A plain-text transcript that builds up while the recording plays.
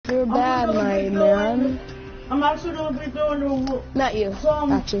super bad, my man. I'm actually gonna be doing Not you,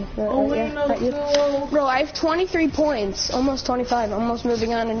 actually. Not you. Bro, I have 23 points, almost 25. Almost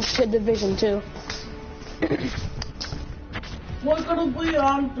moving on into Division 2. We're gonna be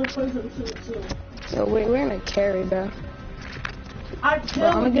on Division 2 too. So we're gonna carry, bro. I'm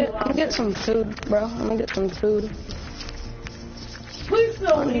gonna get some food, bro. I'm gonna get some food. Please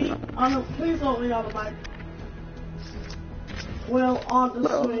don't eat on the mic. Well, on the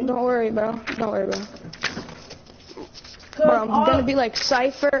screen. Don't worry, bro. Don't worry, bro. Bro, I'm gonna be like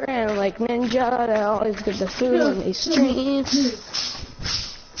Cypher and like Ninja. They always get the food on these streams.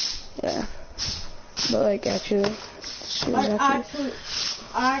 Yeah. But like actually, I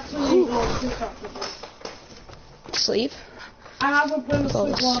actually need to go sleep after this. Sleep? I haven't been to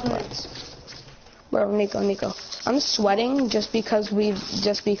sleep all day. Bro, Nico. I'm sweating just because of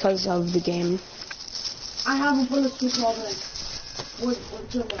the game. I haven't been to sleep all day.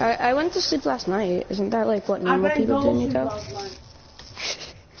 I went to sleep last night. Isn't that like what normal people do, Nico?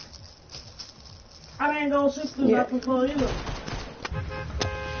 I didn't go to sleep the night before either.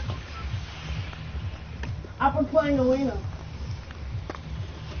 I've been playing Arena.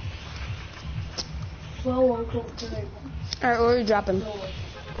 So uncomfortable. Alright, where are you dropping?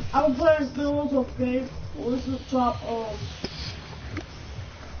 I've been playing Bills of Game. This is top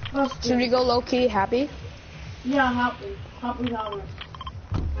Should we go low key happy? Yeah, happy. Happy.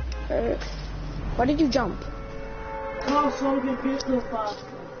 Why did you jump? Oh, so we can get there faster,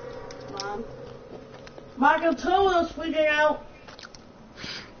 man. My controller's freaking out.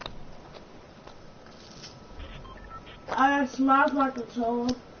 I smashed my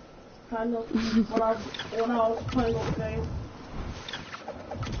controller, kind of, when I was playing the game.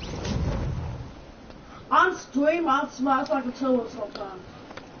 On stream, I smash my controller sometimes.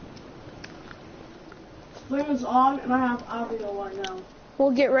 Stream is on, and I have audio right now.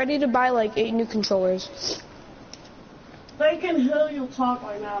 We'll get ready to buy like 8 new controllers. They can hear you talk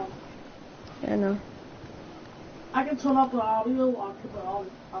right now. Yeah, I know. I can turn up the audio, I'll keep it on.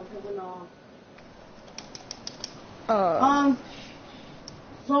 I'll keep it on.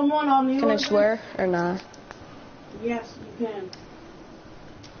 Someone on the Can I swear or not? Yes, you can.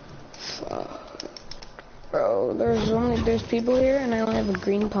 Bro, there's people here and I only have a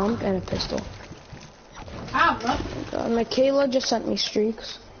green pump and a pistol. Michaela just sent me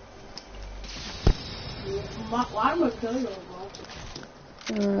streaks. Why Michaela,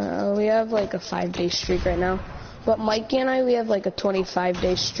 bro? We have like a 5-day streak right now. But Mikey and we have like a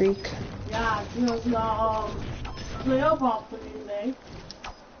 25-day streak. Yeah, because playoff for you today.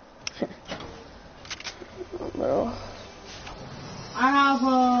 Bro. I have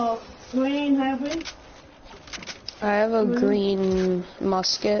a green heavy. I have a green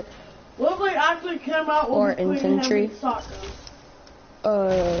musket. What if they actually came out with or a green infantry. Heavy shotgun?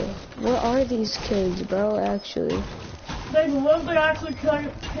 What are these kids, bro, actually? What if they actually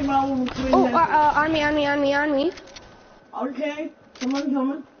came out with a green heavy? On me. Okay,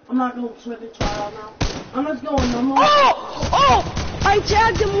 coming. I'm not going to switch the trial now. I'm just going normal. Oh! I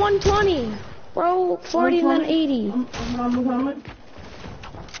tagged him 120! Bro, 40 and then 80. I'm coming.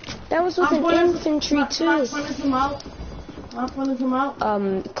 That was with an infantry too. I'll finish him out.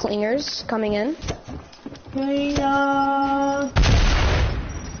 Clingers coming in. Okay,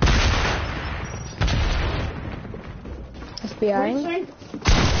 FBI.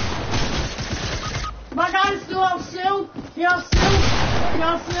 My guys still have shield. You have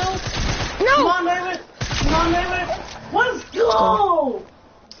shield. No! Come on, David. Let's go!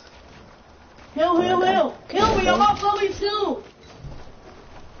 Heal. Kill me, I'm up 32.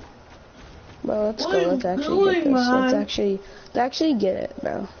 Bro, let's go. Let's actually get this. Let's actually get it,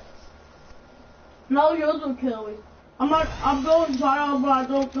 bro. No, you're gonna kill me. I'm going to try out, but I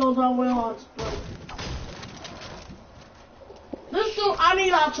don't go that way on sprint. This dude, I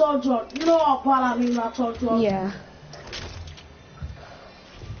need our tow truck. You know how bad I need our tow truck. Yeah.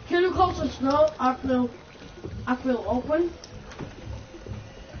 Can you close the snow? I feel open.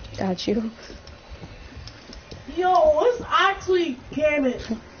 Got you. Yo, let's actually get it.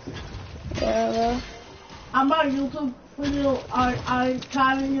 Yeah. On my YouTube video, I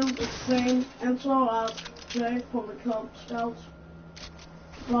kind of use the same intro as Jay from the Cub Scouts.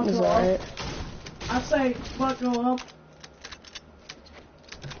 Is that right? I say, buckle up.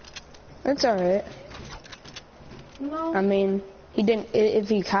 It's alright. No. I mean, he didn't. If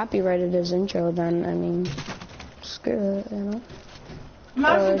he copyrighted his intro, then I mean, screw it, you know.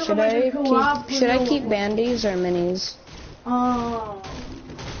 Should I keep bandies or minis?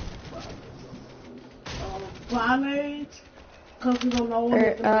 Bandies. Cause we don't know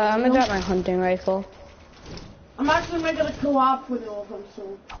what I'm gonna drop my hunting rifle. I'm actually making a collab video with him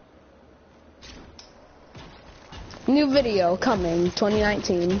soon. New video coming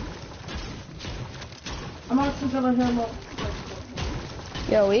 2019. I'm actually gonna hit him up.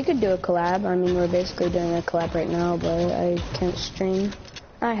 Yo, we could do a collab. I mean, we're basically doing a collab right now, but I can't stream.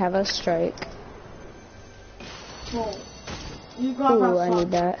 I have a strike. Oh, you got Ooh, I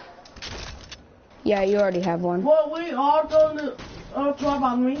need that. Yeah, you already have one. Well, we are going to drop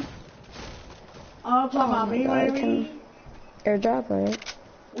on me. Drop on me, baby. Airdrop, right?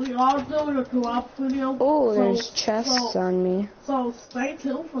 We are doing a collab video. Oh, there's chests on me. So stay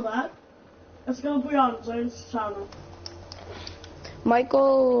tuned for that. It's gonna be on James' channel.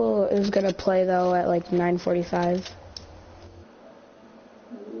 Michael is gonna play though at like 9:45.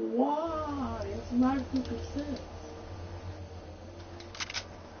 Why? It's 9:56.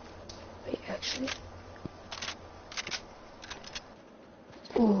 Wait, actually.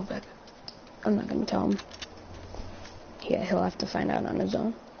 Ooh, but I'm not gonna tell him. Yeah, he'll have to find out on his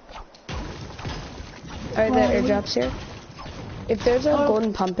own. Are there airdrops here? If there's a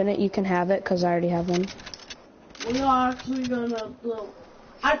golden pump in it, you can have it, because I already have one. We are actually gonna do...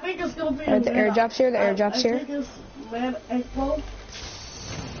 I think it's gonna be... Are the airdrops here? The airdrops here? I think it's Mad Expo.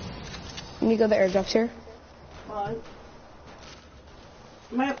 Can you go the airdrops here? Fine.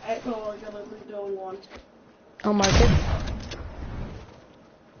 Mad Expo are gonna be doing one. I'll mark it.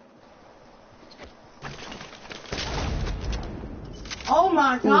 Oh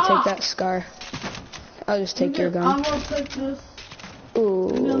my god! Let me take that scar. I'll just take your gun. I'm gonna take this. Ooh,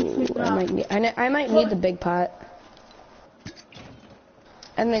 I might need the big pot.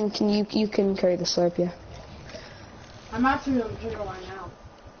 And then you can carry the slurp, yeah. I'm actually gonna drink it right now.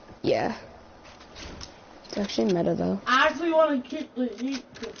 Yeah. It's actually meta though. I actually want to keep the heat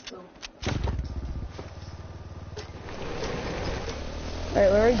pistol.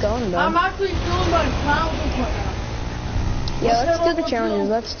 Alright, where are we going though? I'm actually doing my challenges right now. Yeah, let's do the challenges.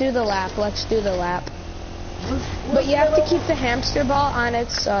 Let's do the lap. Let's do the lap. But you have to keep the hamster ball on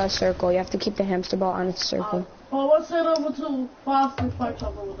its circle. You have to keep the hamster ball on its circle. Well, let's head over to Boston Fight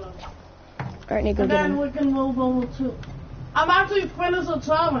Club over there. Alright, Nico, and then we can move over to... I'm actually finished the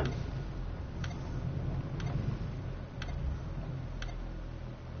challenge.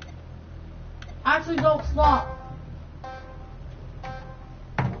 Actually, don't stop.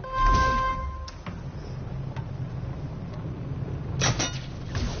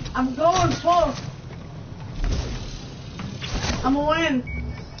 I'm going first. I'm gonna win.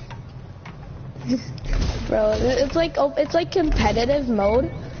 Bro, it's like competitive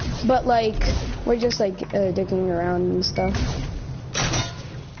mode, but like we're just like digging around and stuff.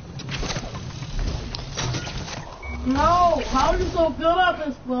 No, how are you so good at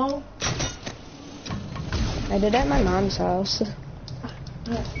this, bro? I did it at my mom's house.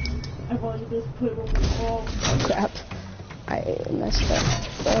 I thought you just put it on the wall. Oh crap. I messed up.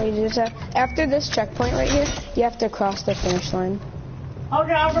 So you just after this checkpoint right here, you have to cross the finish line.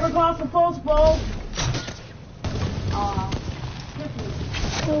 Okay, I'm gonna cross the post, bro.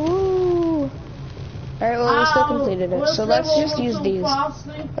 Ooh. Alright, well we still completed it. So let's just use these.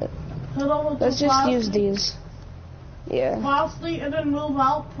 Let's just use these. Yeah. Fastly and then move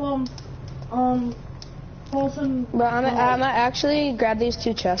out from Folsom. Bro, I'm gonna actually grab these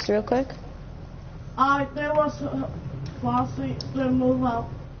two chests real quick. There was Fastly, then move out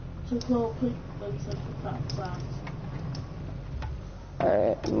to Clove Creek and fast.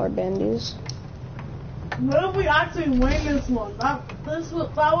 Alright, more bandies. What if we actually win this one? That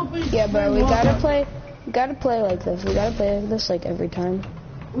would be. Yeah, bro, we gotta play like this. We gotta play like this like every time.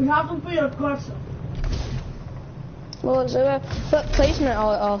 We have to be aggressive. Well, but placement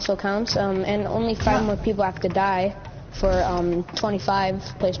also counts, and only 5 more people have to die for 25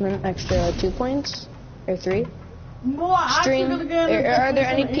 placement, extra 2 points or 3. More Stream. Are there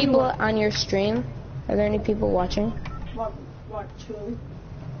any people on your stream? Are there any people watching? What 2?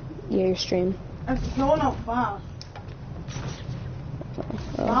 Yeah, your stream. It's going up fast.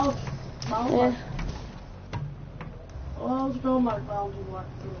 Yeah. Oh, let's go my bounty walk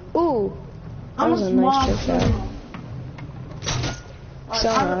through. Ooh, that was a nice trick shot. So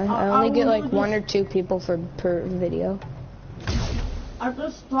I only get like 1 or 2 people per video. I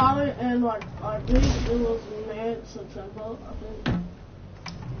just started and like I think it was mid-September, I think.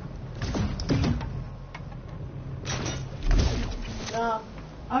 Yeah.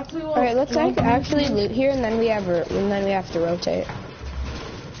 Actually, alright, let's actually loot here and then we have to rotate.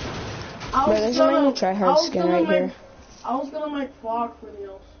 Bro, this is my new tryhard skin right here. I was gonna make vlog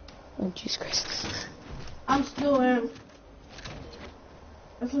videos. Oh Jesus Christ. I'm still in.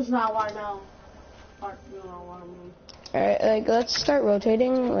 This is not right now. You know what I mean. Alright, like let's start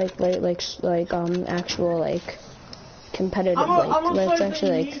rotating like actual like competitive, but it's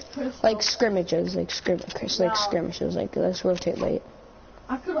actually like scrimmages, like skirmishes, like let's rotate late.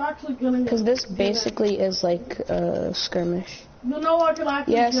 I could actually get in. Because this basically is like a skirmish. You know I could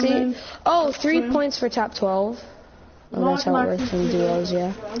actually get in. Oh, 3 points for top 12. Oh, that's how it works in duos,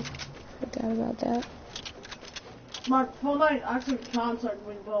 yeah. Forgot about that. My Fortnite actually contacted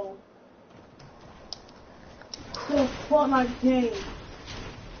me, bro. The Fortnite game.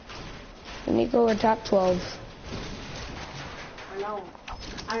 Nico, we're top 12. I know.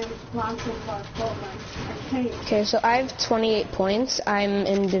 I am sponsored by Fortnite. Okay, so I have 28 points. I'm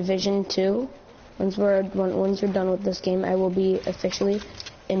in Division 2. Once we're done with this game, I will be officially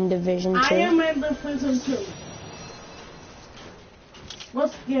in Division 2. I am in Division 2.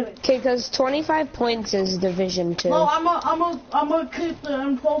 Let's get it. Okay, because 25 points is Division 2. No, I'm gonna keep the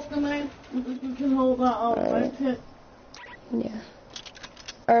imposter name. You can hold that up, right? Yeah.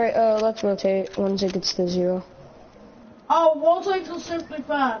 Alright, let's rotate once it gets to 0. Oh, rotate to simply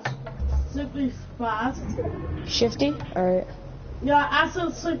fast. Simply fast. Shifty? Alright. Yeah, I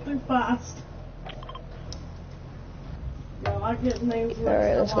said simply fast. No, I get names.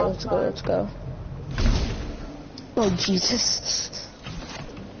 Alright, let's go. Oh, Jesus.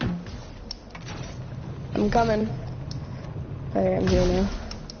 I'm coming. Alright, I'm here now.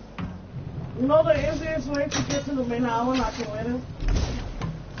 You know the easiest way to get to the main island, I can wait it.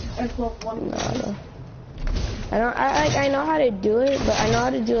 And plus one. No. I know how to do it, but I know how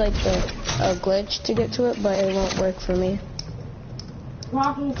to do like a glitch to get to it, but it won't work for me.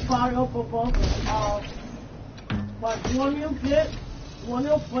 Rock will fire up above it. But when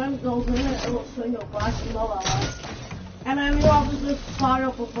your friend goes in it, it will sing your back, you know that, right? And then you have to just fire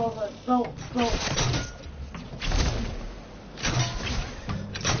up above it. Don't.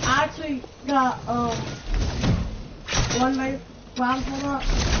 I actually got, one night plan for that,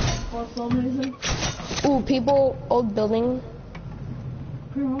 for some reason. Ooh, people, old building.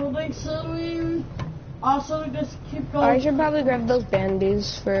 People think silly. Also, just keep going. I should probably grab those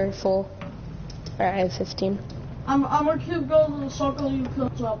bandies for full. Alright, I have 15. I'm gonna keep going to the circle you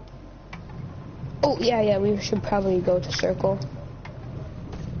put up. Oh, yeah, we should probably go to circle.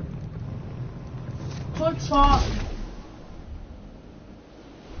 Quick spot.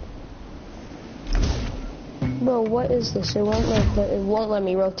 Bro, what is this? It won't let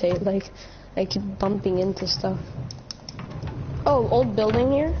me rotate. Like, I keep bumping into stuff. Oh, old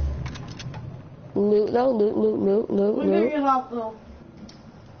building here. Loot though, loot. We can get up though.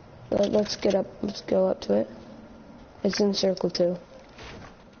 Let's get up. Let's go up to it. It's in circle 2.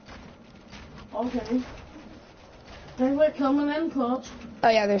 Okay. They were coming in clutch. Oh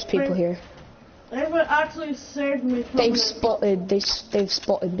yeah, there's people here. They would actually save me. They've spotted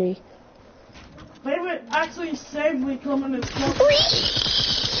me. They would actually save me coming in clutch.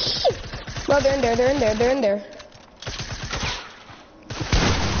 Well, they're in there.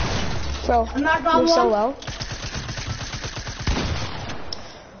 Bro, you're so low.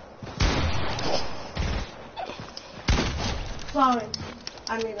 Sorry,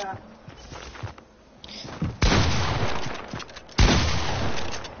 I need that.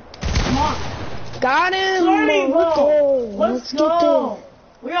 Come on. Got him! Sorry, bro. Let's go.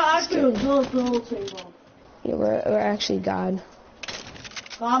 We are actually a good team, bro. Yeah, we're actually God.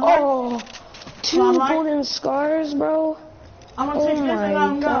 God, oh, 2 golden scars, bro. I'm gonna take this and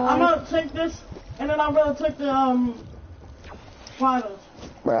I'm gonna take this and then I'm gonna take the fighters.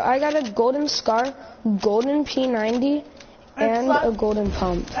 Bro, I got a golden scar, golden P90, and a golden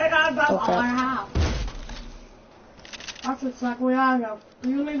pump. Hey guys, that's all I have. That's exactly what I have. Do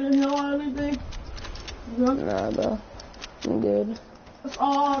you need to heal or anything? Good? Nah, bro. I'm good. It's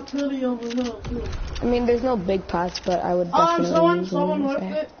all pretty over here too. I mean, there's no big pots, but I would definitely use someone whipped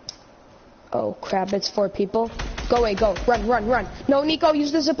it. Oh crap, it's 4 people. Go away, go. Run. No, Nico,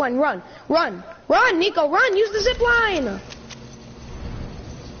 use the zipline. Run, Nico, run. Use the zipline.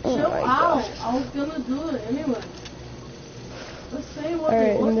 Chill out. I was gonna do it anyway. Let's see what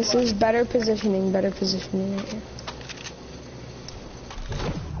Alright, and this is better positioning right here.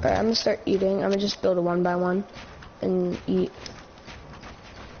 Alright, I'm gonna start eating. I'm gonna just build a 1x1 and eat.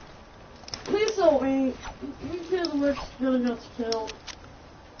 Please don't eat. You kids are gonna get killed.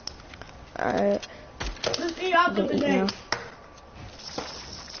 Alright. Just eat after the game.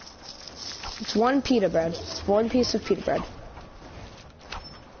 It's 1 pita bread. It's 1 piece of pita bread.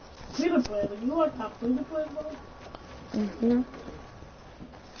 Pita bread? You like that pita bread, bro? Mm-hmm.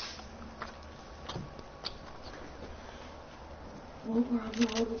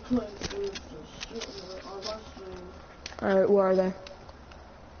 Alright, where are they?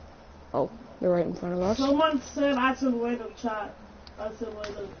 Oh, they're right in front of us. Someone said I should wait to chat. I said wait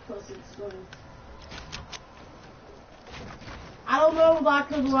to press the screen. I don't know if I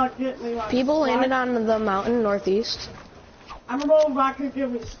could like get me like. People landed on the mountain northeast. I don't know if I could get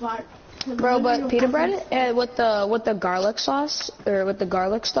me like. Bro, but pita bread with the garlic sauce or with the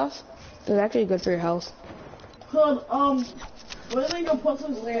garlic stuff is actually good for your health. Could where they gonna put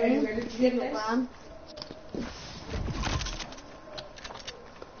some steam in the pan?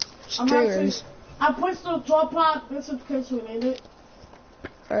 Stringers. I pushed the top part just in case we need it.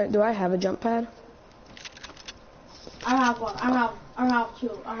 Alright, do I have a jump pad? I have one. I have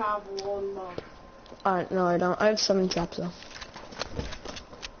two. I have one more. Alright, no I don't. I have 7 traps though.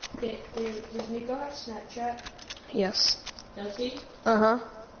 Does Nico have Snapchat? Yes. Does he? Uh-huh.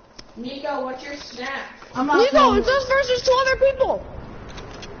 Nico, what's your snap? I'm not Nico, it's us versus 2 other people!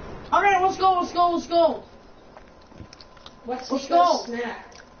 Alright, let's go. What's Let's Nico's go. snap?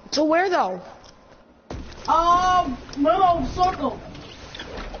 So where though? Middle circle.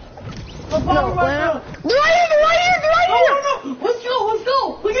 The No, bottom right there. right here! No. Let's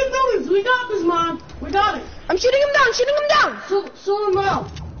go. We can do this. We got this, man. We got it. I'm shooting him down! Shoot him down.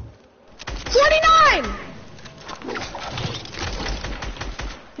 49!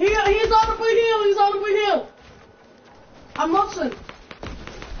 He's on the big hill. I'm mustn't.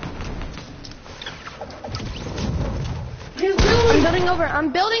 He's building.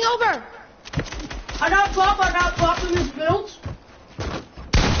 I'm building over! I got top in his build.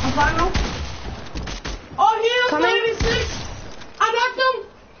 I'm final. Oh, he is Coming. 96. I knocked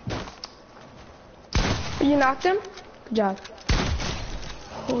him. You knocked him? Good job.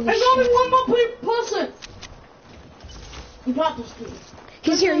 Holy There's shit. only one more person. We got this dude.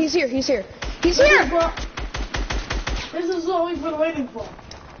 He's here! This is what we've been waiting for.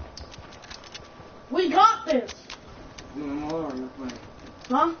 We got this.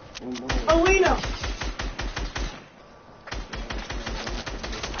 Huh? Arena.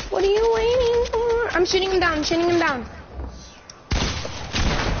 What are you waiting for? I'm shooting him down.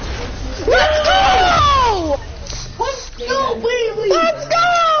 Let's go! Baby. Let's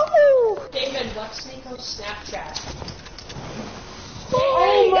go! David, what's Nico's Snapchat?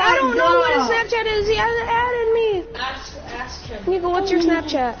 Oh my I don't know what his God. Snapchat is. He hasn't added me. Ask him. Nico, what's your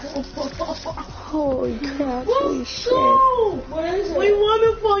Snapchat? Holy crap! Holy Let's shit! go. What is it? We won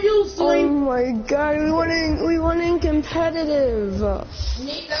it for you, Oh Sling. my god, we won in competitive.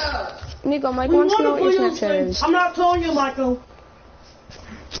 Nico, Mike We wants to won know it what for your you, Snapchat Sling. is. I'm not telling you, Michael.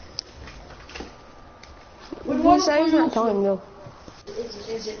 We He won it said for he's you, not telling Sling. you.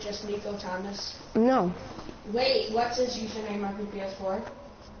 Is it just Nico Thomas? No. Wait, what's his username on PS4?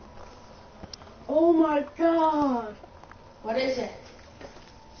 Oh my God. What is it?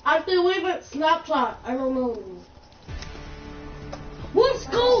 I believe it's Snapchat. I don't know. Let's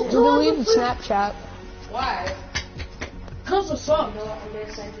go. Delete Snapchat. Why? Cause it You sucks. know what? I'm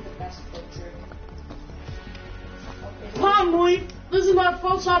gonna send you the best picture. Okay. Palm week. This is my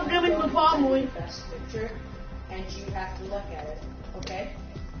first time getting the palm week. Best picture, and you have to look at it. Okay?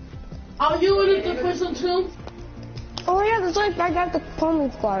 Are you in the prison too? Oh yeah, that's like I got the palm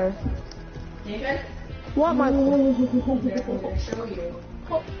leaf flyer. David? What, Michael? I'm gonna show you.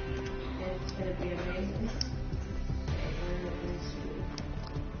 And it's gonna be amazing.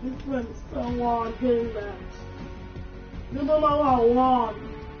 This been so long getting that. You don't know how long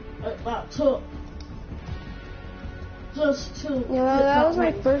that took. Just to. Yeah, that was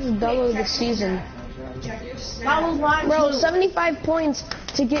my first double of the season. Check your snap. That was mine Bro, too. 75 points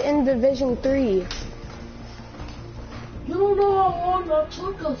to get in Division 3. You don't know how long that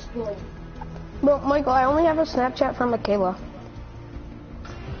took us, bro. Bro, Michael, I only have a Snapchat from Michaela.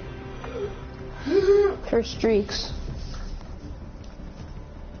 Her streaks.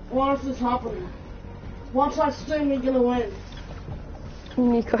 What is happening? Once I stream, we're gonna win.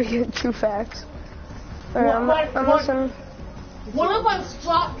 Nico, you had true facts. Alright, I'm listening. What if I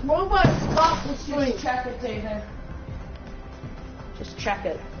stop the stream? Just check it, David. Just check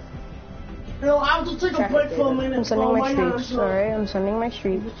it. You know, I'll just take a break for a minute. I'm sending bro. my Why not? streaks. Alright, I'm sending my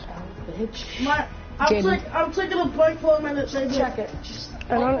streaks. I'm taking a break for a minute, David. Check it.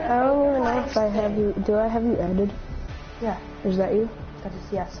 I don't even know if I have you. Do I have you added? Yeah. Is that you? That is,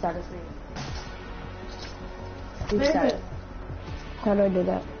 yes, that is me. David, How do I do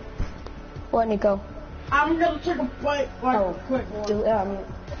that? What, Nico? I'm gonna take a break, like a quick one. Close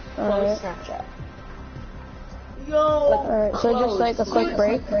Alright. Snapchat. Yo, Alright, so just like a quick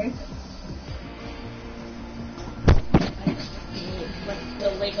break. Like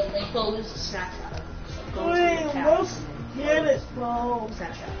the close Snapchat. wait, let's get it, bro.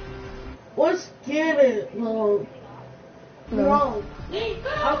 Snapchat. Let's get it, bro. No.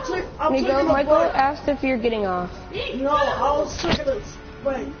 I'm taking Nico, a Michael break. asked if you're getting off. No, I was taking a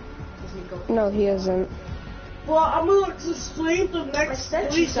break. Does Nico? No, he isn't. Well, I'm gonna just stream the next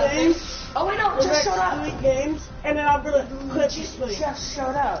 3 games. Oh wait, no, The just showed up. next 3 games, and then I'm gonna quit the stream. Just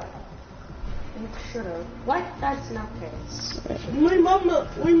showed up. You should have. What? That's not okay. Remember.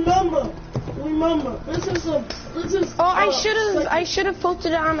 This is. Oh, I should have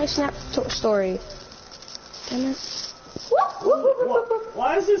posted it on my Snap story. Damn it.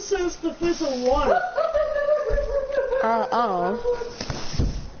 Why is it since the fish of 1?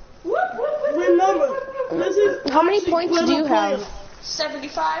 Remember, this is. How many points do you have?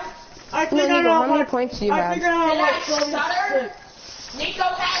 75. I think No, I Nico, have how many like, points do you I have? think I have Did like I 36. Nico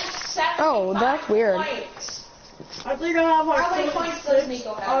has 75 Oh, that's weird. points. I think I have like How many points does 36 Nico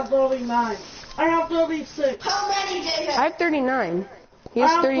or have? 39. I have 36. How many, David? I have 39. He I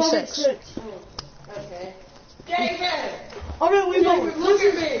has have 36. 36. Okay. David! Okay, we know. Look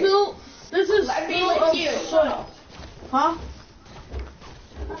at me. This is Let me still lick a you. shit. Huh?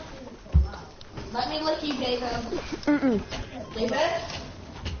 Let me lick you, David. Mm-mm. David?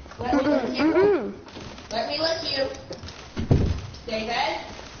 Let me lick you. Mm-mm. Let me lick you. David?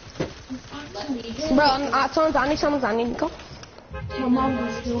 Let me Bro, someone's on Nico. My mom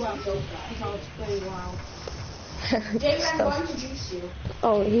was still that dope guy, so it's pretty wild. David, I'm going to juice you.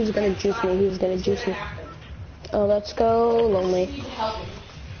 Oh, he's gonna juice me. He's gonna juice me. Oh, let's go lonely. You need to help me.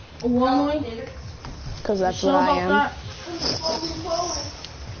 Lonely? David. Because that's Sure what I about am. that?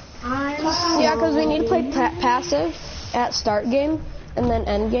 I'm Yeah, because we need to play passive at start game, and then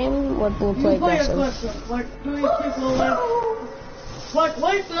end game, we'll play You play aggressive. aggressive. Like 3 people left. Like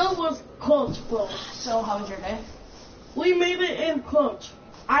Whiteville was close, bro. So, how was your day? We made it in clutch.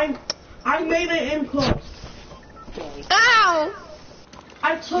 I made it in clutch. Ow!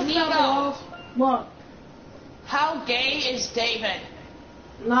 I took Nico. that ball. What? How gay is David?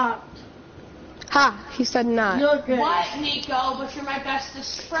 Not. Ha, he said not. You're gay. What, Nico? But you're my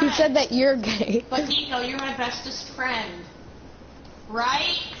bestest friend. He said that you're gay. But Nico, you're my bestest friend.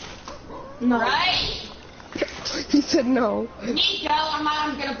 Right? No. Right? He said no. Nico,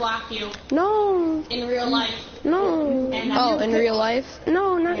 I'm gonna block you. No. In real life. No. And Oh, in real life?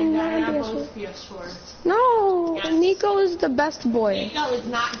 No, not in And on PS4. both PS4. No. Yes. Nico is the best boy. Nico is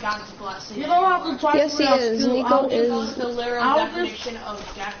not God's blessing. You don't have to try Yes, to he is. Nico Nico is. is the literal I'll just- definition of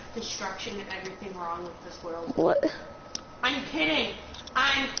death, destruction, and everything wrong with this world. What? I'm kidding.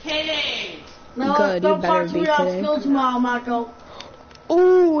 I'm kidding. No, Good, you don't better talk to be me at kidding. school tomorrow, Michael.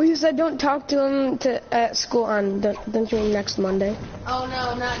 Oh, he said don't talk to him at school on don't you mean next Monday? Oh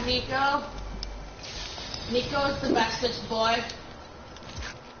no, not Nico. Nico is the bestest boy.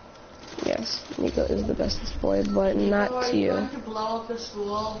 Yes, Nico is the bestest boy, but Nico, not are to you you. going to blow up the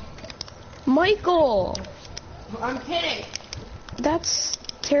school? Michael, I'm kidding. that's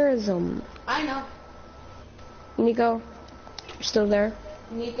terrorism. I know. Nico, you're still there?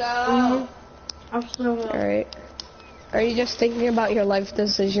 Nico. I'm still All here. right. Are you just thinking about your life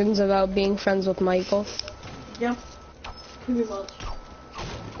decisions about being friends with Michael? Yep. Pretty much.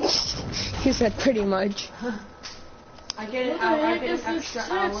 He said pretty much. I get it. What the I heck get is an this extra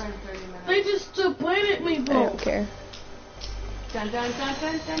shit? hour and 30 minutes. They just depleted me, I bro. don't care. Dun dun dun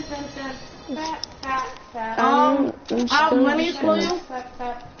dun dun dun dun. Fat, fat, fat. I'm I have still money for you. Fat,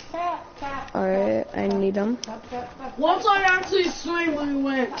 fat, fat, fat. All right, I need them. Fat, fat, fat, Once I actually swing, we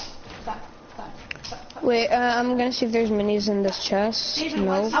win. fat, fat, fat, fat. Wait, I'm gonna see if there's minis in this chest. Steven,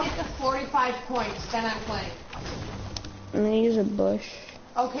 No. once you get to 45 points, then I'm playing. I'm gonna use a bush.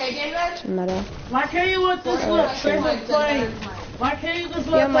 Okay, David? Meta. Why can't you let this Alright, look sure. favorite play? Why can't you just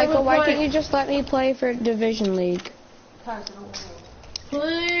let Yeah, Michael, favorite why play? can't you just let me play for Division League? Because I don't want to.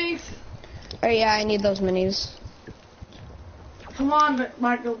 Please? Oh yeah, I need those minis. Come on,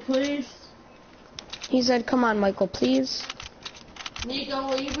 Michael, please. He said, come on, Michael, please. Nico,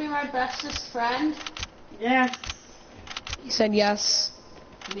 will you be my bestest friend? Yes. He said yes.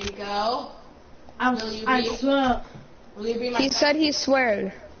 Nico? Will you I be? swear. Will you be my He said he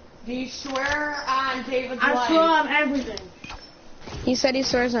swear. Do you swear on David's I life? swear on everything. He said he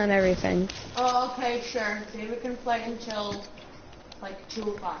swears on everything. Oh, okay, sure. David can play until, like, 2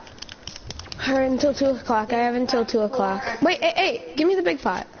 o'clock. Alright, until 2 o'clock. I have until 2 o'clock. Wait, hey, give me the big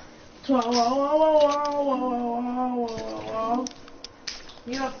pot.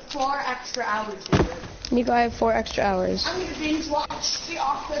 You have 4 extra hours, David. Nico, I have 4 extra hours. I'm gonna binge watch The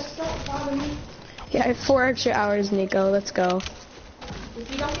Office. Don't bother me. Yeah, I have 4 extra hours, Nico. Let's go. If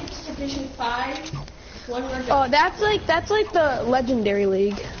you don't get to Division 5, when we're Oh, done. that's like the Legendary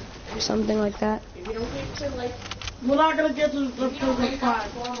League. Or something like that. If you don't get to, like, We're not gonna get to the if you don't Division wake up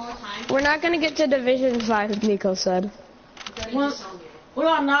 5. 4 more times, We're not gonna get to Division 5, Nico said. you're gonna What? disown me.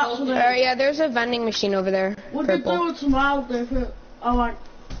 We're not today. Alright, yeah, there's a vending machine over there. We can Purple. do it tomorrow, David. Alright.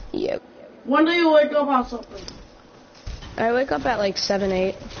 Yep. When do you wake up or something? I wake up at like 7,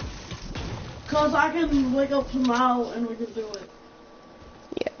 8. Cause I can wake up tomorrow and we can do it.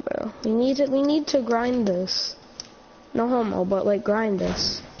 Yeah, bro. We need to grind this. No homo, but like grind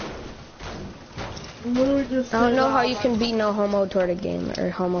this. What do we just I don't know how you can beat no homo toward a game or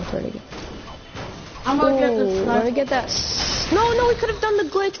homo toward a game. I'm gonna get this. Let me get that. No, we could have done the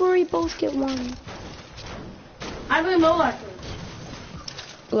glitch where we both get one. I didn't know that.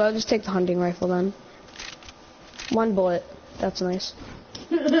 Well, I'll just take the hunting rifle then. 1 bullet. That's nice.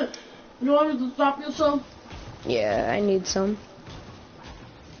 You want me to stop you some? Yeah, I need some.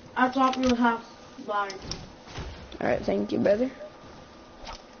 I thought you would have mine. Alright, thank you, brother.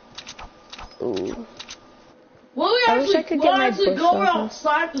 Ooh. Well, we I wish I could get my bush go open.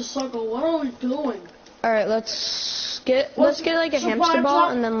 outside the circle. What are we doing? Alright, let's get like a hamster ball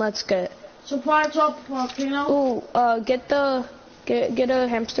and then let's get. Supply top volcano. Ooh, get a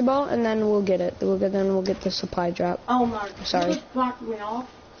hamster ball and then we'll get it. We'll get the supply drop. Oh my! Sorry. You just blocked me off.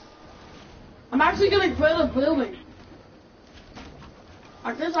 I'm actually gonna build a building.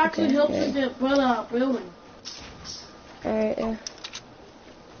 This actually helps you get better building. Alright, yeah.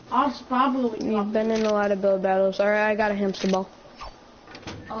 I'll probably. You've been in a lot of build battles. Alright, I got a hamster ball.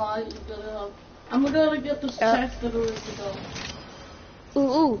 Oh, I'm gonna get this chest that ready to go.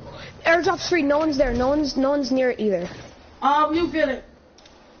 Ooh. Airdrop's free. No one's there. No one's near it either. You get it.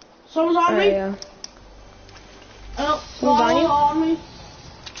 Someone's on me? Yeah. Someone's on me?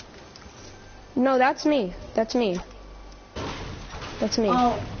 No, that's me. That's me.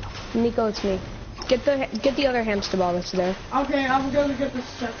 Oh. Nico, it's me. Get the other hamster ball that's there. Okay, I'm gonna get this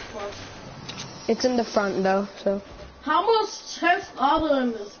chest first. It's in the front though, so. How much chests are there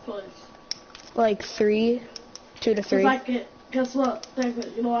in this place? Like 3, 2 to 3. Guess what,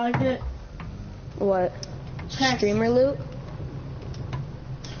 David? You know what I get? What? Chest. Streamer loot?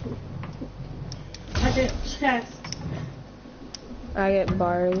 I get chest. I get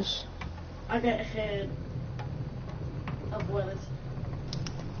bars. I get head of lettuce.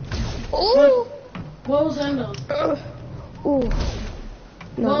 Ooh! What was in those? Ooh.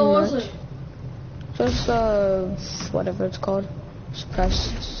 What was it? Just whatever it's called.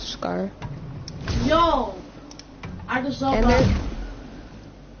 Suppressed scar. Yo! I just saw And that.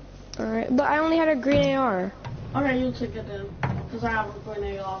 Alright, but I only had a green AR. Okay, you take it then. Because I have a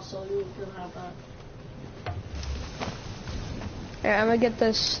green AR, so you can have that. Alright, I'm gonna get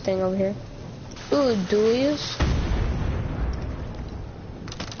this thing over here. Ooh, dualies.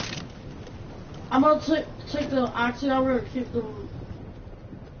 I'm gonna take the, actually I'm gonna keep them.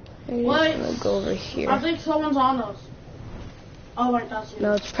 I'm gonna go over here. I think someone's on us. Oh wait, that's you.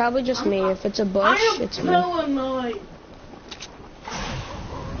 No, it's probably just me. If it's a bush, it's me. Paranoid.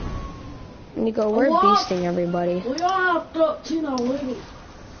 Nico, we're beasting everybody. We all have 13 already.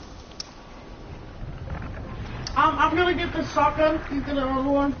 I'm gonna get the shotgun. You get the other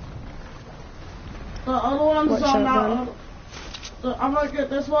one. The other one's What shotgun? I'm gonna get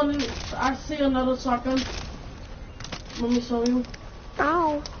this one. I see another shotgun. Let me show you.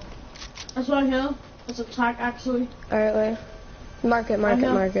 Ow. That's right here. It's a tack actually. Alright, wait. Mark it.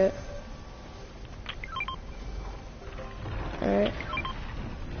 Alright.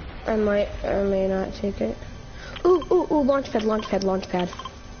 I might or may not take it. Ooh, launch pad.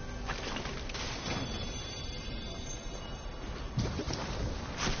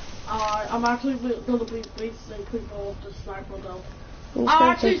 I'm actually gonna be beating people with the sniper though. I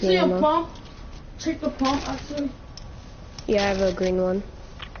actually see a pump. Take the pump actually. Yeah, I have a green one.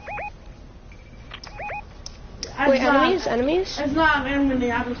 Wait, enemies? It's not an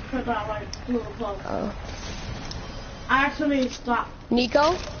enemy, I just put that like through the pump. Oh. I actually stopped.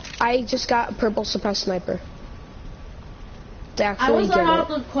 Nico, I just got a purple suppressed sniper. They actually I was did about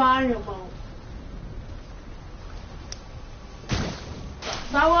it. to cry about.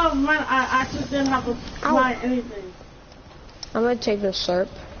 That was meant I actually didn't have to buy anything. I'm gonna take the slurp.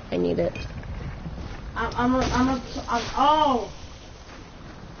 I need it. Oh!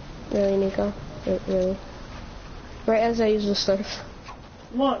 Really, Nico? Really? Right as I use the slurp.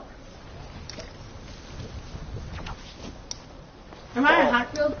 Look. Am I a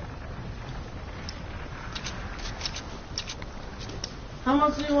hacker? How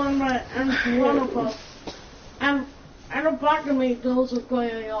much do you want my M1 and a back of me goes with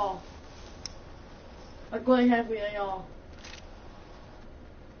gray AR. A gray heavy AR.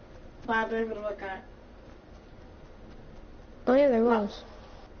 Bad David look at. Oh yeah, there was.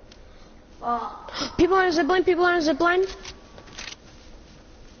 People on a zipline.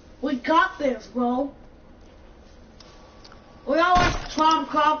 We got this, bro. We all like Tom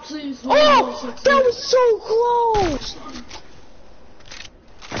Clancy's. Oh, that was so close.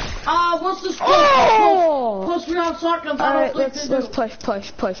 What's the score? Oh! Plus we have seconds. Alright, let's push.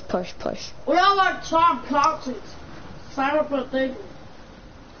 We have like top boxes. Sign up for a thing.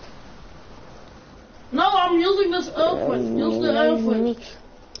 No, I'm using this airplane. Use the airplane.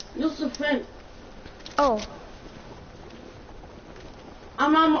 Use the fin. Oh.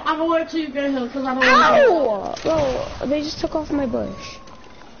 I'm gonna wait till you get here because I don't want to. Ow! Bro, they just took off my bush.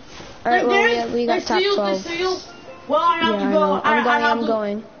 Alright, well, we got top 12. They see you. Well, I have to go. I'm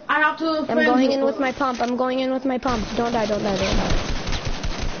going. I have to. I'm going in with my pump. Don't die.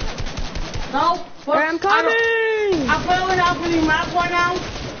 No. Alright, I'm coming! I barely have any map right now,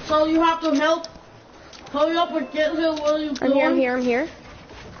 so you have to help. Hurry up and get here. What are you doing? I'm here.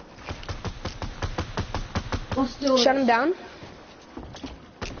 Let's do it. Shut him down.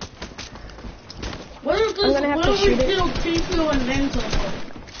 What is this? I'm gonna have to shoot it. PC and then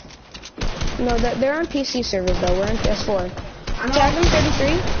No, they're on PC servers though. We're on PS4. Tag them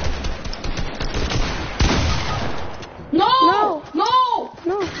 33. No! Come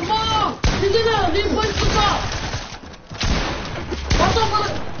on! He's in there! He pushed the top! What's up with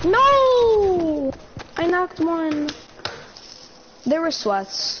it? No! I knocked one. They were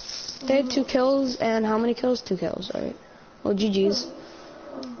sweats. They had 2 kills, and how many kills? 2 kills, alright. Well, GG's.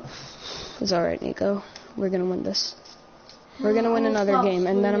 It's alright, Nico. We're gonna win this. We're gonna win another game,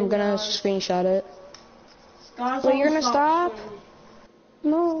 and then I'm gonna screenshot it. Wait, you're gonna stop?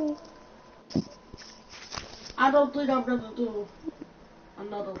 No. I don't think I'm gonna do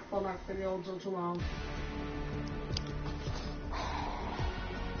another Fortnite video until tomorrow.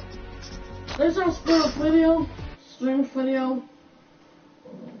 This is still a video, stream video.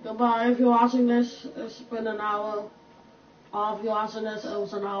 Goodbye. If you're watching this, it's been an hour. Or if you're watching this, it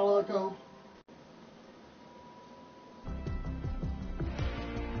was an hour ago.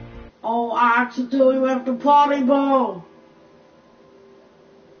 Oh, I accidentally left the party ball.